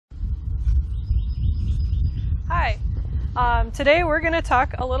Today we're going to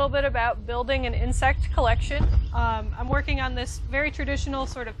talk a little bit about building an insect collection. I'm working on this very traditional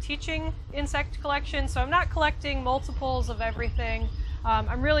sort of teaching insect collection, so I'm not collecting multiples of everything.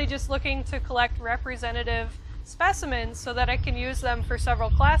 I'm really just looking to collect representative specimens so that I can use them for several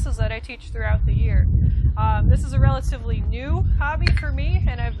classes that I teach throughout the year. This is a relatively new hobby for me,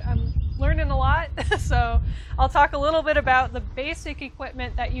 and I'm learning a lot, so I'll talk a little bit about the basic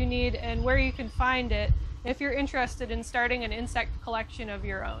equipment that you need and where you can find it if you're interested in starting an insect collection of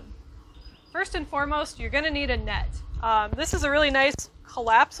your own. First and foremost, you're going to need a net. This is a really nice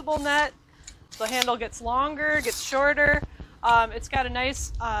collapsible net. The handle gets longer, gets shorter. It's got a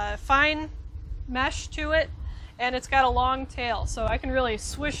nice fine mesh to it, and it's got a long tail, so I can really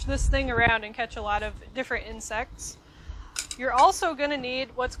swish this thing around and catch a lot of different insects. You're also going to need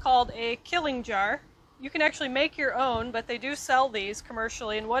what's called a killing jar. You can actually make your own, but they do sell these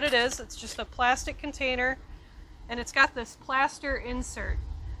commercially, and what it is, it's just a plastic container, and it's got this plaster insert.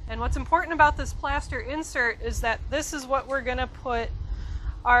 And what's important about this plaster insert is that this is what we're going to put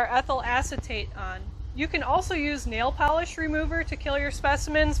our ethyl acetate on. You can also use nail polish remover to kill your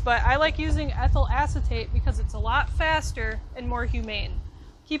specimens, but I like using ethyl acetate because it's a lot faster and more humane.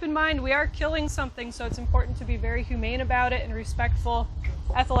 Keep in mind, we are killing something, so it's important to be very humane about it and respectful.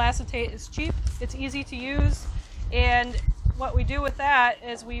 Ethyl acetate is cheap, it's easy to use, and what we do with that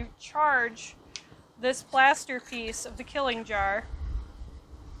is we charge this plaster piece of the killing jar,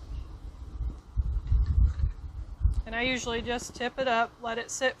 and I usually just tip it up, let it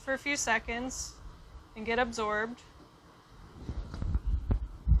sit for a few seconds and get absorbed.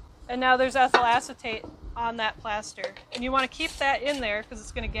 And now there's ethyl acetate on that plaster, and you want to keep that in there because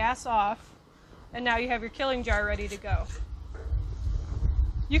it's going to gas off, and now you have your killing jar ready to go.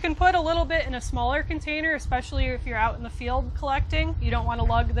 You can put a little bit in a smaller container, especially if you're out in the field collecting. You don't want to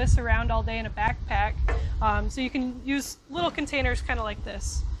lug this around all day in a backpack, so you can use little containers kind of like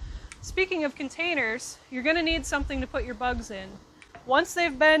this. Speaking of containers, you're going to need something to put your bugs in. Once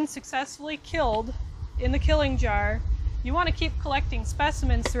they've been successfully killed in the killing jar, you want to keep collecting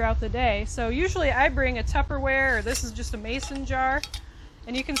specimens throughout the day. So usually I bring a Tupperware, or this is just a mason jar.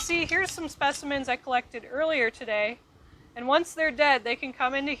 And you can see here's some specimens I collected earlier today. And once they're dead, they can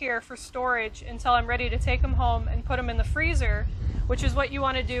come into here for storage until I'm ready to take them home and put them in the freezer, which is what you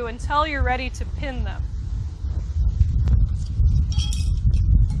want to do until you're ready to pin them.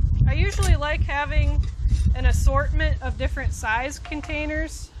 I usually like having an assortment of different size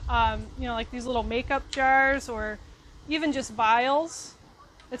containers, like these little makeup jars or even just vials.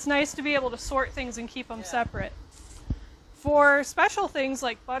 It's nice to be able to sort things and keep them separate. For special things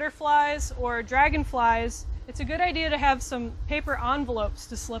like butterflies or dragonflies, it's a good idea to have some paper envelopes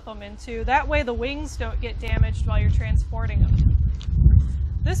to slip them into. That way the wings don't get damaged while you're transporting them.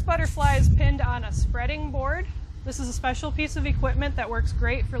 This butterfly is pinned on a spreading board. This is a special piece of equipment that works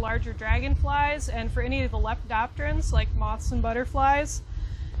great for larger dragonflies and for any of the lepidopterans like moths and butterflies,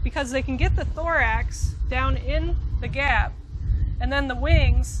 because they can get the thorax down in the gap, and then the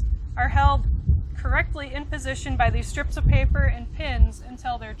wings are held correctly in position by these strips of paper and pins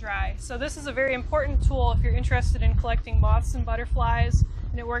until they're dry. So this is a very important tool if you're interested in collecting moths and butterflies,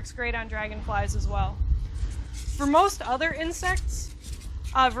 and it works great on dragonflies as well. For most other insects,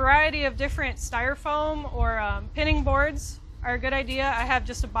 a variety of different styrofoam or pinning boards are a good idea. I have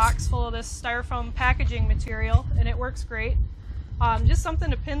just a box full of this styrofoam packaging material, and it works great. Just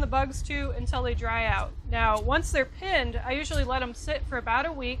something to pin the bugs to until they dry out. Now, once they're pinned, I usually let them sit for about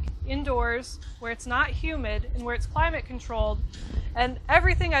a week indoors where it's not humid and where it's climate controlled. And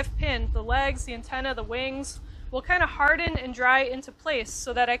everything I've pinned, the legs, the antenna, the wings, will kind of harden and dry into place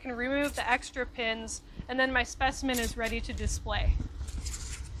so that I can remove the extra pins, and then my specimen is ready to display.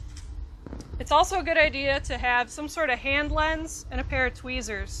 It's also a good idea to have some sort of hand lens and a pair of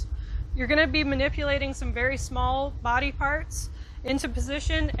tweezers. You're going to be manipulating some very small body parts into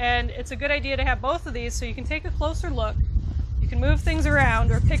position, and it's a good idea to have both of these so you can take a closer look. You can move things around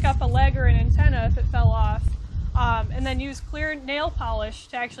or pick up a leg or an antenna if it fell off, and then use clear nail polish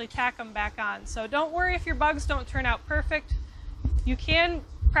to actually tack them back on. So don't worry if your bugs don't turn out perfect. You can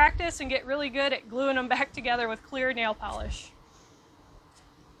practice and get really good at gluing them back together with clear nail polish.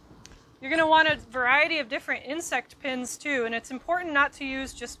 You're going to want a variety of different insect pins too, and it's important not to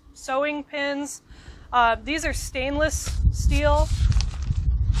use just sewing pins. These are stainless steel.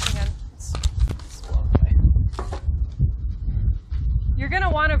 Hang on, it's slow away. You're going to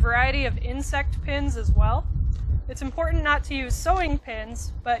want a variety of insect pins as well. It's important not to use sewing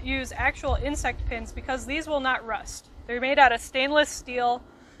pins, but use actual insect pins because these will not rust. They're made out of stainless steel.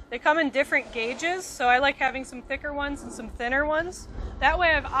 They come in different gauges, so I like having some thicker ones and some thinner ones. That way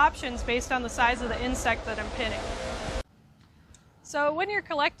I have options based on the size of the insect that I'm pinning. So when you're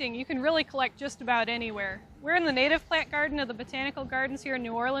collecting, you can really collect just about anywhere. We're in the native plant garden of the Botanical Gardens here in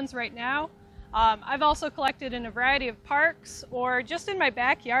New Orleans right now. I've also collected in a variety of parks or just in my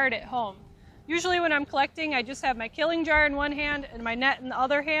backyard at home. Usually when I'm collecting, I just have my killing jar in one hand and my net in the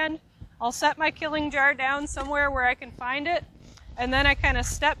other hand. I'll set my killing jar down somewhere where I can find it, and then I kind of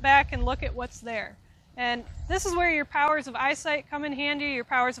step back and look at what's there. And this is where your powers of eyesight come in handy, your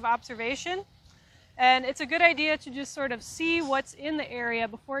powers of observation. And it's a good idea to just sort of see what's in the area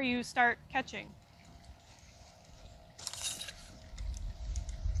before you start catching.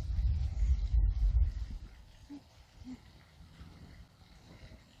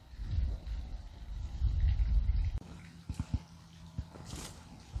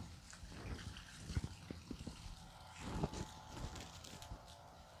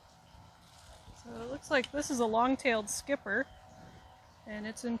 So it looks like this is a long-tailed skipper, and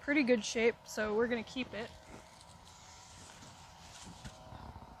it's in pretty good shape, so we're going to keep it.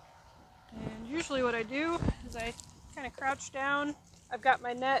 And usually what I do is I kind of crouch down. I've got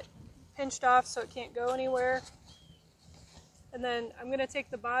my net pinched off so it can't go anywhere. And then I'm going to take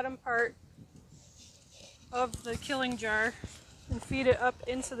the bottom part of the killing jar and feed it up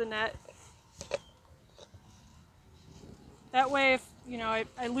into the net. That way, if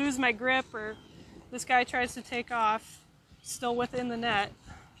I lose my grip or this guy tries to take off, still within the net.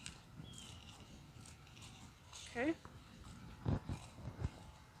 Okay.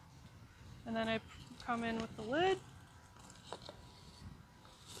 And then I come in with the lid.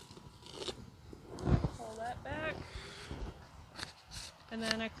 Pull that back. And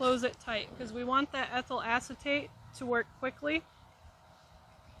then I close it tight because we want that ethyl acetate to work quickly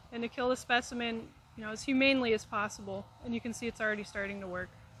and to kill the specimen, as humanely as possible. And you can see it's already starting to work.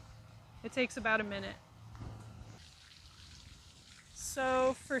 It takes about a minute.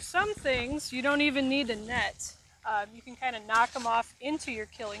 So for some things, you don't even need a net. You can kind of knock them off into your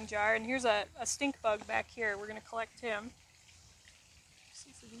killing jar. And here's a stink bug back here. We're going to collect him. See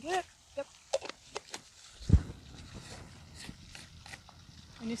if we can get it. Yep.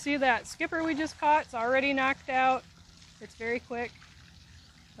 And you see that skipper we just caught? It's already knocked out. It's very quick.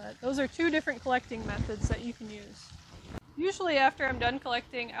 But those are two different collecting methods that you can use. Usually after I'm done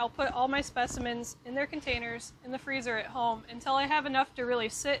collecting, I'll put all my specimens in their containers in the freezer at home until I have enough to really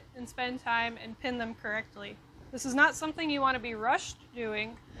sit and spend time and pin them correctly. This is not something you want to be rushed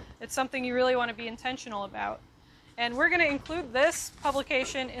doing. It's something you really want to be intentional about. And we're going to include this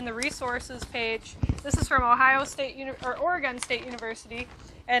publication in the resources page. This is from Oregon State University,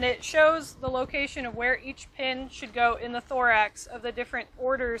 and it shows the location of where each pin should go in the thorax of the different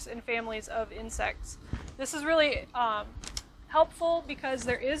orders and families of insects. This is really helpful because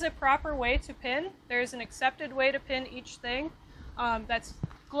there is a proper way to pin. There's an accepted way to pin each thing that's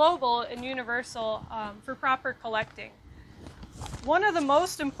global and universal for proper collecting. One of the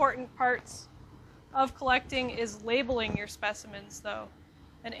most important parts of collecting is labeling your specimens, though.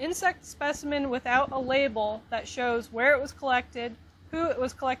 An insect specimen without a label that shows where it was collected, who it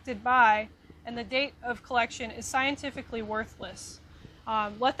was collected by, and the date of collection is scientifically worthless.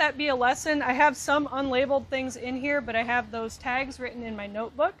 Let that be a lesson. I have some unlabeled things in here, but I have those tags written in my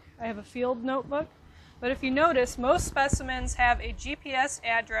notebook. I have a field notebook. But if you notice, most specimens have a GPS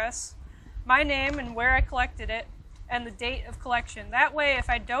address, my name and where I collected it, and the date of collection. That way, if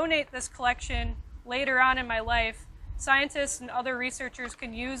I donate this collection later on in my life, scientists and other researchers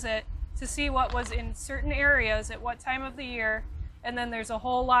can use it to see what was in certain areas at what time of the year, and then there's a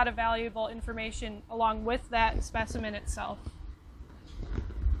whole lot of valuable information along with that specimen itself.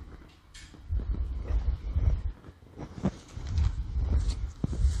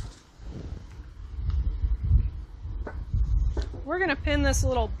 We're going to pin this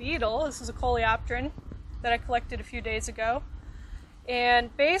little beetle. This is a coleopteran that I collected a few days ago.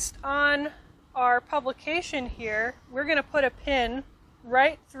 And based on our publication here, we're going to put a pin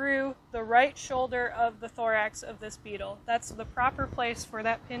right through the right shoulder of the thorax of this beetle. That's the proper place for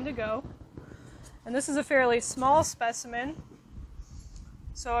that pin to go. And this is a fairly small specimen,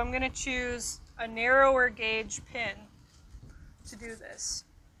 so I'm going to choose a narrower gauge pin to do this.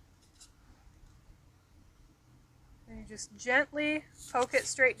 And you just gently poke it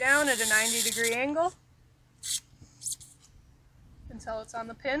straight down at a 90-degree angle until it's on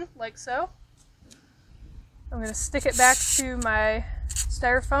the pin, like so. I'm going to stick it back to my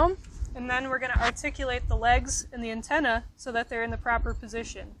styrofoam, and then we're going to articulate the legs and the antenna so that they're in the proper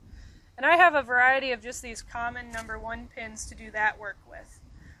position. And I have a variety of just these common number 1 pins to do that work with.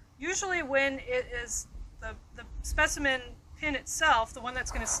 Usually when it is the specimen pin itself, the one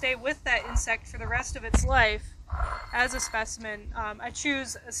that's going to stay with that insect for the rest of its life, as a specimen, I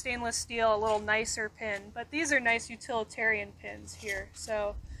choose a stainless steel, a little nicer pin, but these are nice utilitarian pins here.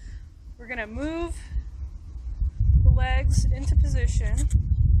 So we're going to move the legs into position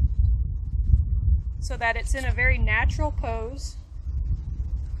so that it's in a very natural pose.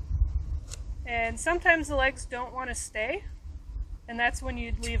 And sometimes the legs don't want to stay, and that's when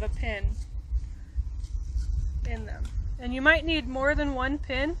you'd leave a pin in them. And you might need more than one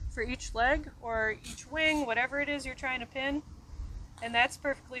pin for each leg or each wing, whatever it is you're trying to pin, and that's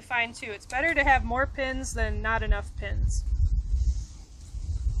perfectly fine too. It's better to have more pins than not enough pins.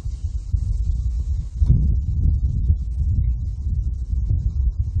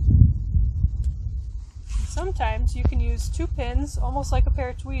 And sometimes you can use 2 pins, almost like a pair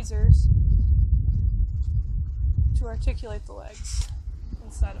of tweezers, to articulate the legs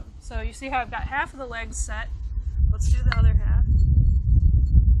and set them. So you see how I've got half of the legs set. Let's do the other half.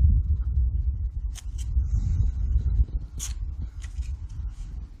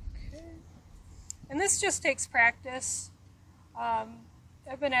 Okay. And this just takes practice.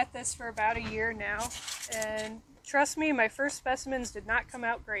 I've been at this for about a year now, and trust me, my first specimens did not come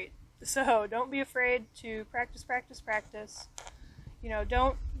out great. So don't be afraid to practice, practice, practice. You know,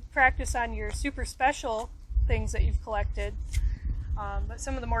 don't practice on your super special things that you've collected, but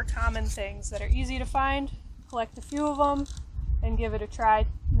some of the more common things that are easy to find. Collect a few of them and give it a try,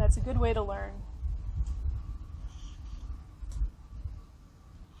 and that's a good way to learn.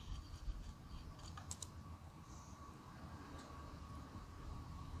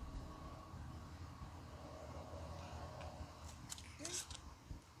 Okay.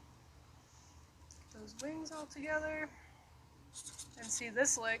 Those wings all together, and see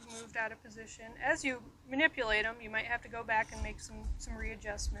this leg moved out of position. As you manipulate them, you might have to go back and make some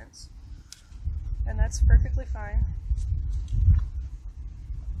readjustments. And that's perfectly fine.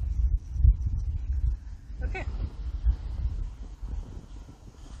 Okay.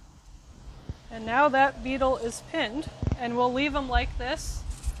 And now that beetle is pinned, and we'll leave them like this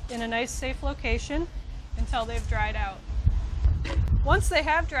in a nice safe location until they've dried out. Once they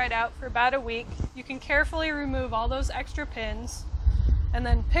have dried out for about a week, you can carefully remove all those extra pins and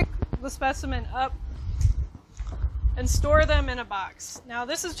then pick the specimen up and store them in a box. Now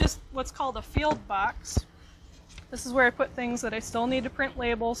this is just what's called a field box. This is where I put things that I still need to print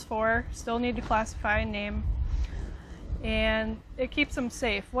labels for, still need to classify and name, and it keeps them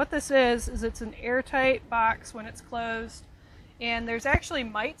safe. What this is it's an airtight box when it's closed, and there's actually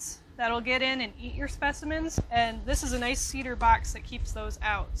mites that'll get in and eat your specimens, and this is a nice cedar box that keeps those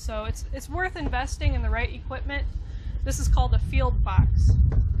out. So it's worth investing in the right equipment. This is called a field box.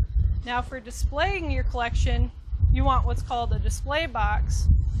 Now for displaying your collection, you want what's called a display box,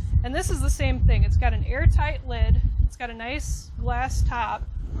 and this is the same thing. It's got an airtight lid, it's got a nice glass top,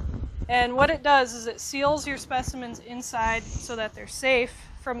 and what it does is it seals your specimens inside so that they're safe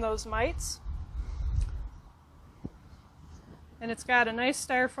from those mites, and it's got a nice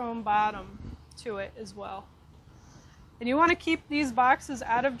styrofoam bottom to it as well. And you want to keep these boxes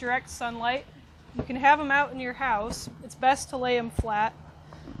out of direct sunlight. You can have them out in your house. It's best to lay them flat.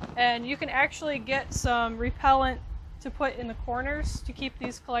 And you can actually get some repellent to put in the corners to keep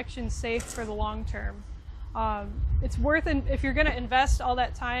these collections safe for the long term. It's worth it if you're going to invest all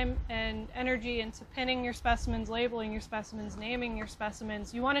that time and energy into pinning your specimens, labeling your specimens, naming your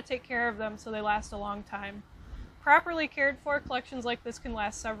specimens. You want to take care of them so they last a long time. Properly cared for, collections like this can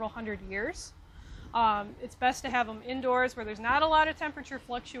last several hundred years. It's best to have them indoors where there's not a lot of temperature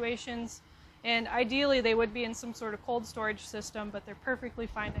fluctuations. And ideally, they would be in some sort of cold storage system, but they're perfectly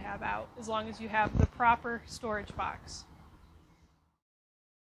fine to have out as long as you have the proper storage box.